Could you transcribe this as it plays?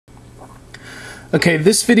Okay,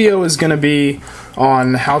 this video is going to be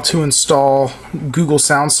on how to install Google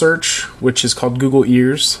Sound Search, which is called Google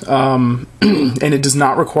Ears, and it does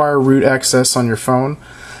not require root access on your phone.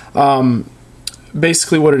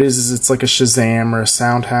 Basically what it is it's like a Shazam or a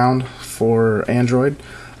SoundHound for Android.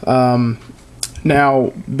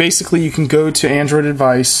 Now, basically you can go to Android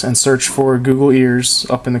Advice and search for Google Ears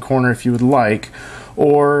up in the corner if you would like,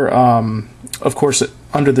 or of course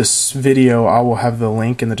under this video I will have the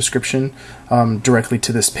link in the description directly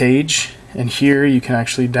to this page, and here you can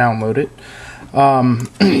actually download it.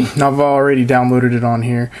 Now I've already downloaded it on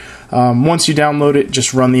here. Once you download it,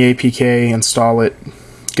 just run the APK, install it,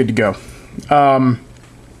 good to go.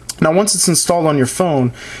 Now once it's installed on your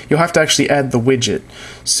phone, you'll have to actually add the widget.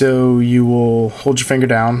 So you will hold your finger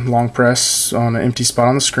down, long press on an empty spot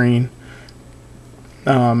on the screen,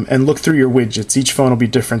 and look through your widgets. Each phone will be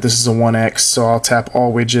different. This is a 1X, so I'll tap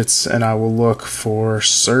all widgets and I will look for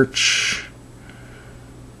search.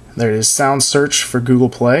 There it is, sound search for Google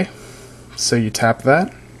Play. So you tap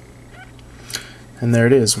that, and there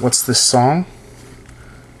it is. What's this song?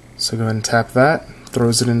 So go ahead and tap that,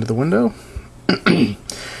 throws it into the window.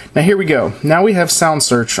 Now here we go. Now we have sound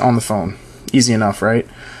search on the phone. Easy enough, right?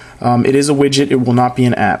 It is a widget. It will not be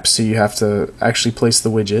an app, so you have to actually place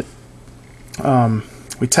the widget.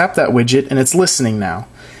 We tap that widget and it's listening now,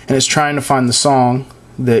 and it's trying to find the song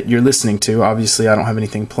that you're listening to. Obviously I don't have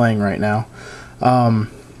anything playing right now.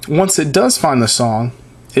 Once it does find the song,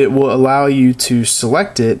 it will allow you to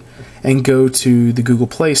select it and go to the Google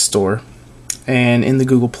Play Store, and in the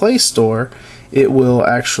Google Play Store it will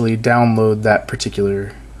actually download that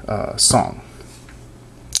particular song.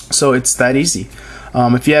 So it's that easy.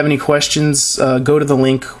 If you have any questions, go to the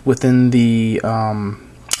link within the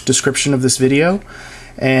description of this video,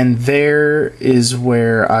 and there is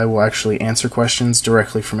where I will actually answer questions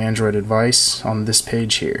directly from Android Advice on this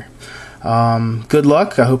page here. Good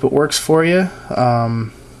luck. I hope it works for you.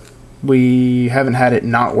 We haven't had it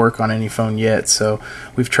not work on any phone yet, so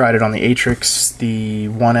we've tried it on the Atrix, the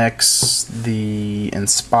 1X, the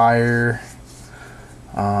Inspire.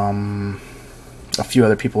 A few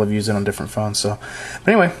other people have used it on different phones. But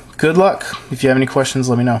anyway, good luck. If you have any questions,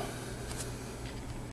 let me know.